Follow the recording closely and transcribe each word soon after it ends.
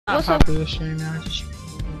What's up? popular stream now.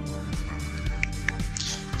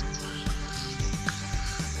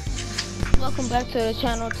 Welcome back to the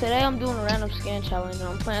channel. Today I'm doing a random skin challenge and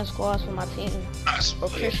I'm playing squads with my team. Or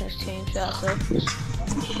Christian's team, should I say.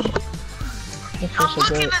 I'm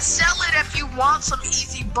looking to sell it if you want some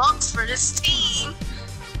easy bucks for this team.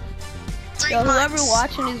 Yo, whoever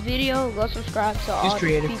watching this video, go subscribe to all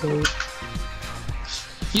these people.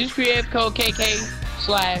 Use creative code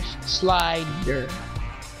KK/slider.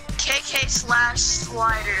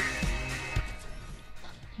 KK/slider.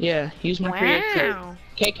 Yeah, use my creative code.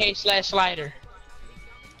 KK/slider.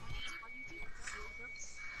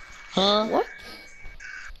 Huh? What?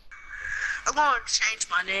 I'm gonna change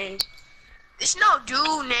my name. This no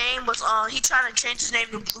dude name was he trying to change his name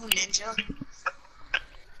to Blue Ninja.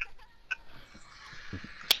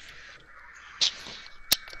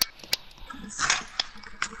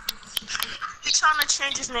 He's trying to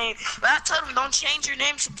change his name, but I told him don't change your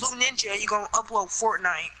name to Blue Ninja. You gonna upload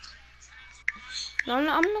Fortnite. No, I'm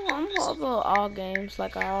gonna upload all games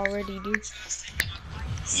like I already do.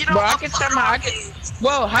 You don't Bro, I can tell my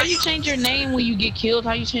Whoa, how you change your name when you get killed?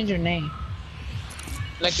 How you change your name?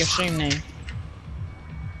 Like your stream name.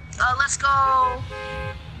 Let's go.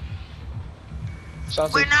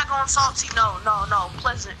 Salty. We're not going salty. No.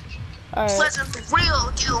 Pleasant. All right. Pleasant for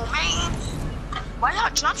real, you man. Why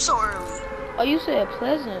y'all jump so early? Oh, you said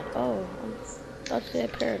Pleasant. Oh, I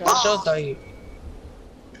said Paradise. I showed you.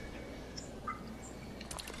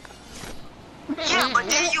 Yeah, but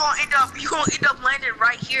then you gonna end up landing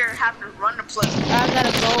right here, having to run the place. I got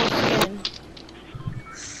a gold skin.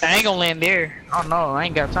 I ain't gonna land there. Oh no, I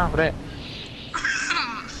ain't got time for that.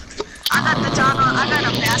 I got the John. I got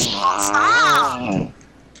a basketball. Stop!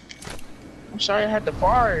 I'm sorry I had to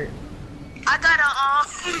fart. I got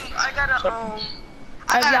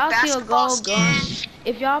If y'all see a basketball gold skin. gun,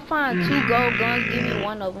 if y'all find 2 gold guns, give me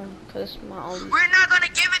one of them, cause my only. We're not gonna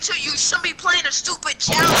give it to you. You should be playing a stupid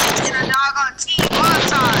challenge in a doggone team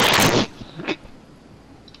montage.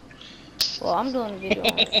 Well, I'm doing a video.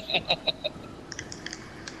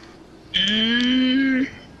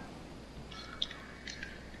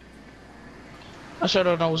 I sure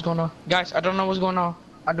don't know what's going on. Guys, I don't know what's going on.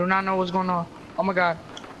 I do not know what's going on. Oh my god.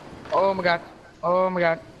 Oh my god. Oh my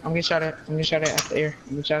god. I'm getting shot at. I'm getting shot at the air. I'm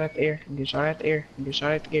getting shot at the air. I'm getting shot at the air. I'm getting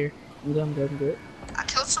shot at the air. I'm good, I'm good, I'm good. I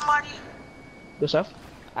killed somebody. Good stuff.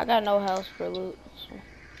 I got no house for loot. So.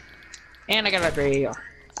 And I got a gray AR.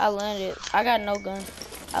 I landed. I got no gun.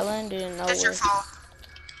 I landed in That's your nowhere. fault.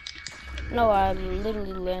 No, I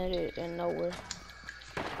literally landed in nowhere.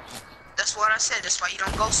 That's what I said. That's why you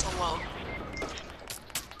don't go so low.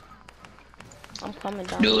 I'm coming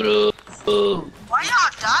down. Doodoo. Why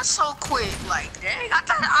y'all die so quick? Like, dang, I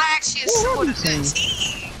thought I actually assembled a good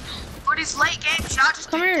team. For these late games, y'all just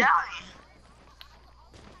Come keep here. dying.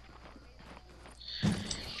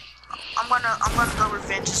 I'm gonna go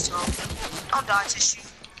revenge this girl. Don't die, Tissue.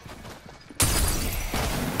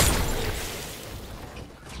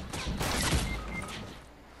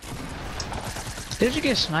 Did you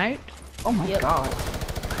get sniped? Oh my Yep. god.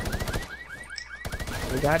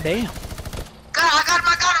 Goddamn. God, I got him.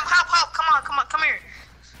 Help. Come on, come here.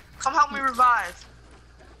 Come help me revive.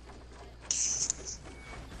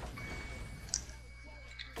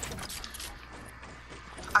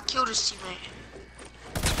 I killed his teammate.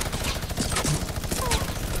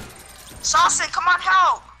 Saucin, come on,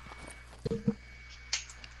 help.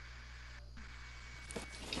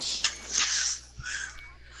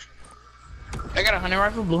 I got a hunting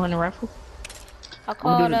rifle, blue hunting rifle. I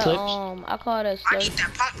call doing that clips. I I call that need slurp.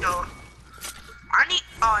 that pump though.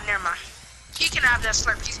 Oh, never mind. He can have that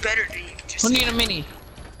slurp. He's better than you. Just Who need a mini?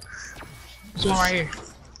 This one right here.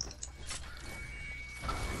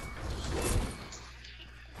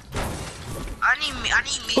 I need medium.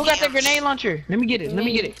 Who got that grenade launcher? Let me get it. Let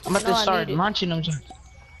me get it. I'm about No, to I start need it. launching them.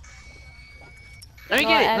 Let me No,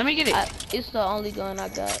 get it. I Let me get it. it's the only gun I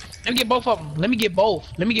got. Let me get both of them. Let me get both.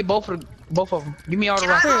 Let me get both of them. Give me all the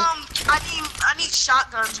Can rockets. I need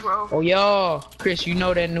shotguns, bro. Oh yo, Chris, you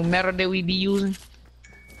know that new metal that we be using?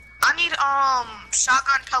 I need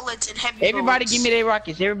shotgun pellets and heavy Everybody bullets. give me their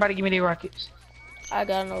rockets. Everybody give me their rockets. I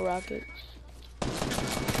got no rockets.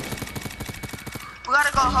 We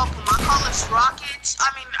gotta go help him. I call this rockets.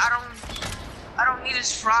 I mean, I don't need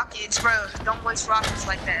his rockets, bro. Don't waste rockets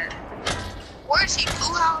like that. Where is he?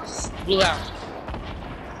 Blue house? Blue house.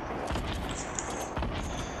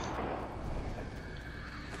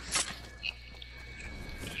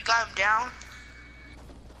 You got him down?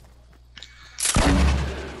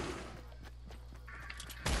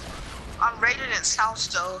 I'm raided in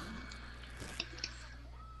South though.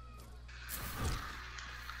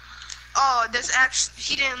 Oh, that's actually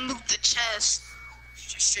he didn't loot the chest.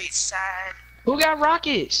 Just straight sad. Who got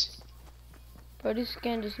rockets? Bro, this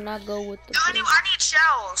skin does not go with the. I need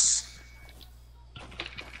shells.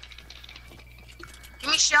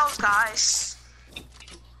 Give me shells, guys.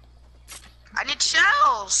 I need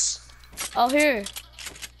shells. Oh, here.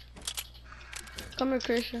 Come here,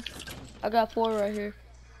 Christian. I got 4 right here.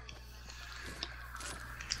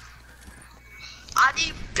 I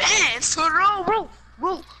need bands to the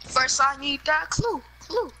roof. First, I need that clue.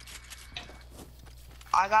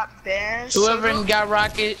 I got bands. Whoever got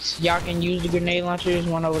rockets, y'all can use the grenade launchers.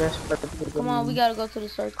 One over there. Come on, we gotta go to the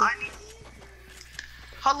circle.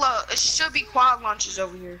 Hold up, it should be quad launchers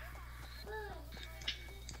over here.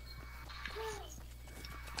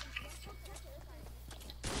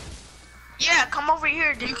 Yeah, come over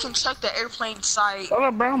here. You can check the airplane site. Hold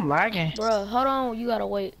up, bro. I'm lagging. Bro, hold on. You gotta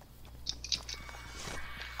wait.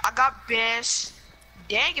 I got bands.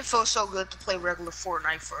 Dang, it feels so good to play regular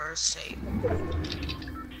Fortnite for us sake.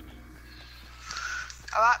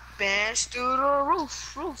 I got bands through the roof.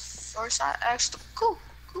 First I asked the cool.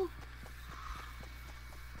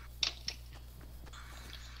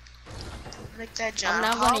 Like that John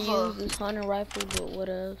I'm not gonna use this hunting rifle, but what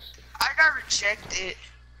else? I got rejected.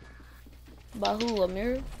 By who?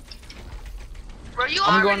 Amir? Bro, you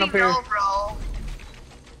I'm already going up here. know, bro.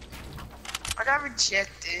 I got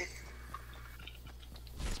rejected.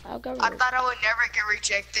 I thought I would never get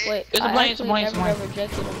rejected. Wait, It's a I plane, actually it's a plane, never got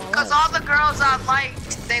rejected in my Because life. all the girls I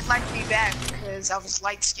liked, they liked me back because I was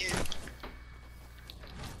light skinned.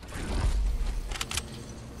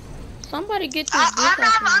 Somebody get this I'm dick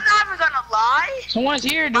off me. not even gonna lie. Someone's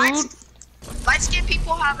here, dude. Light skinned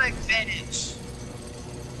people have an advantage.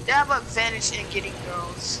 They have an advantage in getting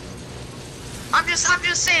girls. I'm just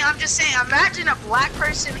saying. Imagine a black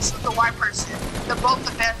person mixed with a white person. They're both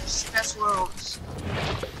the best worlds.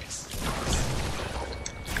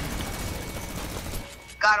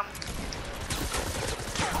 Got him.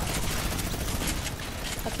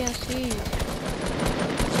 I can't see you.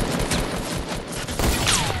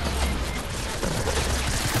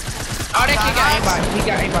 Oh, that kid got aimbot. He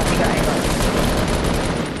got aimbot.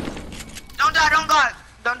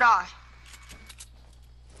 Don't die.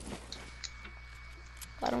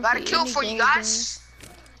 I don't Got a see kill for you anything guys.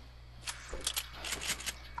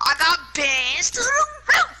 I got bands to the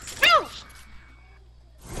roof.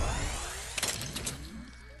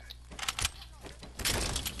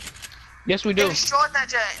 Yes, we They do. destroyed that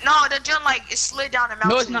jet. No, the jet like it slid down the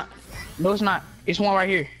mountain. No, it's not. No, it's not. It's one right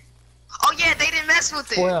here. Oh yeah, they didn't mess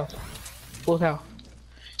with it. Full health. Full health.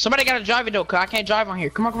 Somebody gotta drive it though, cause I can't drive on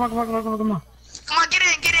here. Come on. Come on, get in.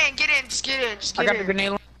 Just get in. I got the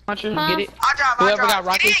grenade launcher. Huh? Get it. I'll drive. Whoever got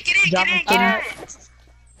rockets, Get in.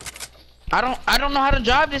 I don't know how to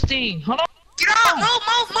drive this thing. Hold on. Get out.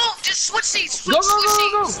 Move. Just switch seats. Go.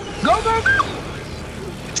 Go.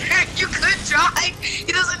 You could drive.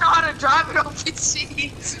 He doesn't know how to drive it on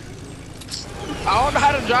PC. I don't know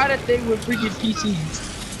how to drive that thing with freaking PCs.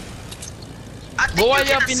 Go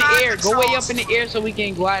way up in the air. Go way up in the air so we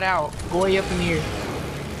can glide out. Go way up in the air.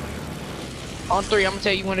 On 3, I'm gonna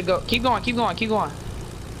tell you when to go. Keep going.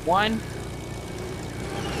 1,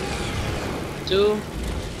 2,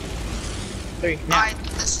 3. Now. Alright,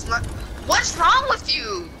 what's wrong with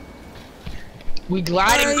you? We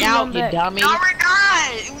gliding out, you dummy. No, we're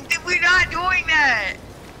not. We're not doing that.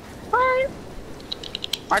 Alright,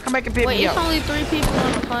 come back and pick Wait, me it's up. only 3 people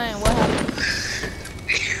on the plane. What happened?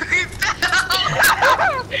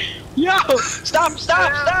 Yo, stop,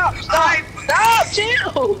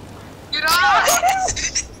 chill. Get off.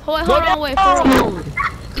 Hold on, wait, for real.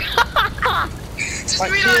 Just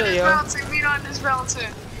Like, meet chill, on this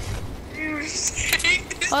mountain.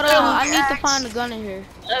 Hold on, I need to find a gun in here.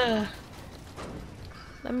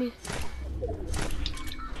 Let me.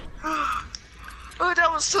 Oh,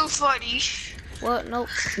 that was too funny. What? Nope.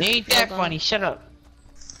 It ain't that Hold on. funny, shut up.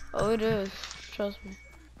 Oh, it is. Trust me.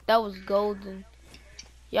 That was golden.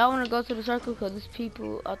 Y'all wanna go to the circle? Cause there's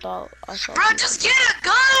people. I saw. Bro, people. just get a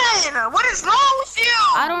gun. What is wrong with you?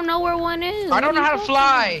 I don't know where one is. I don't know how to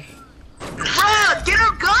fly. Bro, get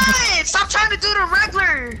a gun. Stop trying to do the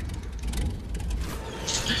regular.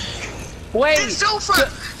 Wait, This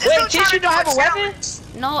you don't have a weapon?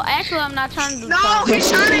 No, actually, I'm not trying to do. No, he's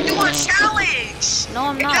trying to do a challenge. No,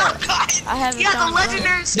 I'm not. I haven't Yeah, the found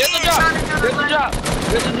legendary skin.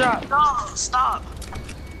 There's a drop. No, stop.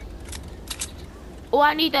 Oh,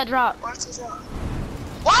 I need that drop. What's this up?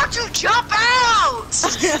 Why don't you jump out?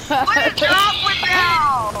 What a drop with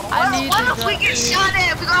now? What if we get shot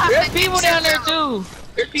at? We gonna have There's to people down there too.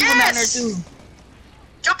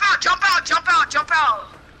 Jump out.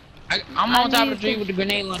 I'm on top of the tree with the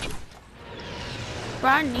grenade launcher. Bro,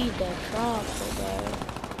 I need that shot so bad.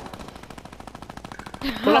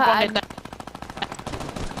 Pull up on that.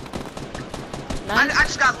 Nice. I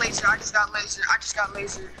just got laser. I just got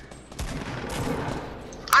laser.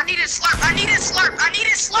 I need a slurp. I need a slurp.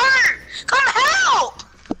 Come help!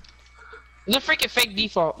 It's a freaking fake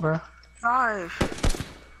default, bro. 5.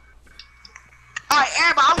 Alright,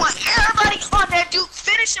 everybody. I want everybody on that dude.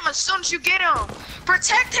 Finish him as soon as you get him.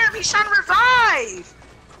 Protect him. He's trying to revive.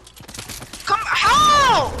 Come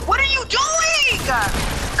help! What are you doing?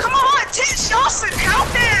 Come on, Tish Johnson, help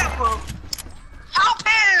him! Help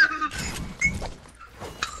him!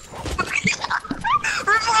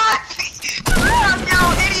 Revive me! Revive,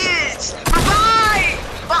 y'all idiots! Revive!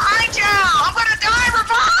 Behind y'all! I'm gonna die!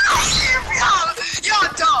 Revive!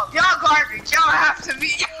 Y'all dumb! Y'all garbage! Y'all have to be!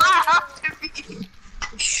 Y'all have to be!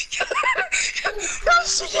 Y'all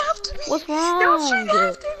should have to be! What's wrong? Y'all should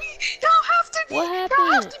have to be! Y'all have to be! What Y'all have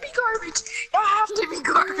happened? to be garbage! Y'all have to be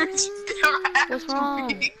garbage! Y'all have What's to wrong?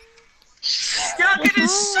 be! Y'all getting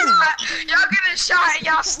shot! Y'all getting shot and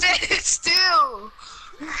y'all standing still!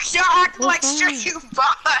 Y'all acting like What's wrong? straight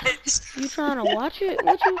bots! You trying to watch it?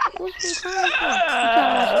 What's you crying for? You trying to watch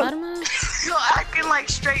Spider-Man? Y'all acting like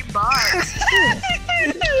straight bots!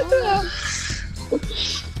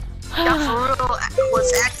 Y'all for real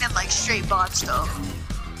was acting like straight bots though.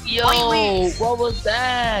 Yo, what was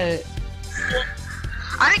that?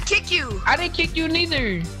 I didn't kick you! I didn't kick you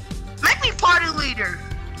neither. Make me party leader!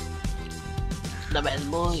 The best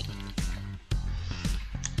boy.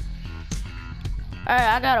 Alright,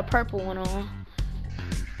 I got a purple one on.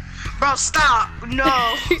 Bro, stop!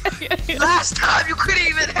 No! Last time you couldn't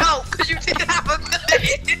even help because you didn't have a gun!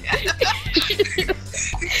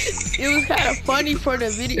 It was kind of funny for the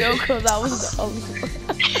video because I was the only one.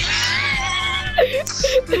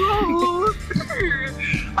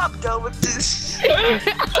 I'm done with this.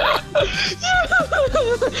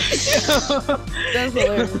 That's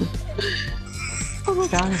hilarious. Oh my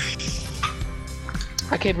god.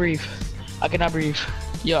 I can't breathe. I cannot breathe.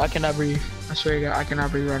 Yo, I cannot breathe. I swear to God, I cannot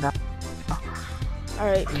breathe right now.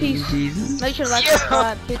 Alright, peace. Jesus. Make sure to like,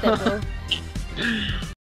 subscribe, hit that bell.